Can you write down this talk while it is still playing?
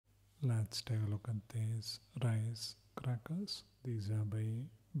Let's take a look at these rice crackers. These are by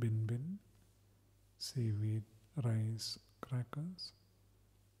Bin Bin. Seaweed Rice Crackers.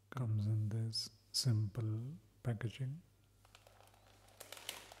 Comes in this simple packaging.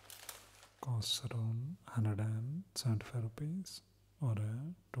 Costs around 175 rupees or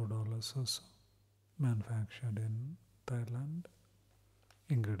 $2 or so. Manufactured in Thailand.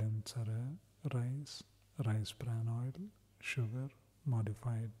 Ingredients are rice bran oil, sugar,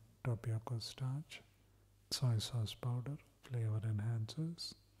 modified tapioca starch, soy sauce powder, flavor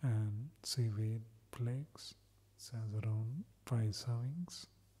enhancers, and seaweed flakes. It has around 5 servings.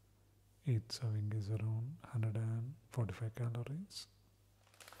 Each serving is around 145 calories.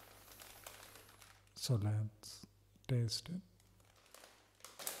 So let's taste it.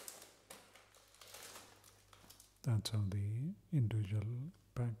 That's how the individual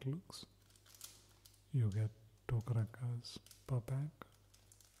pack looks. You get 2 crackers per pack.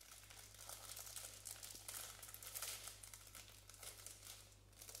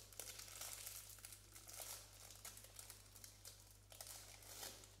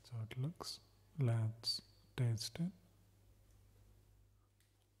 So it looks. Let's taste it.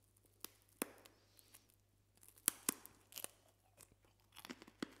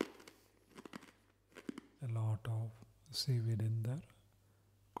 A lot of seaweed in there.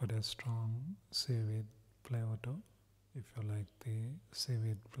 Quite a strong seaweed flavor too, if you like the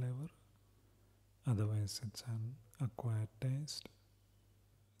seaweed flavor. Otherwise it's an acquired taste,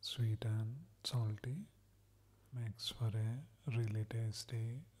 sweet and salty. Makes for a really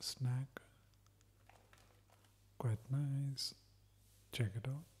tasty snack. Quite nice. Check it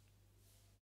out.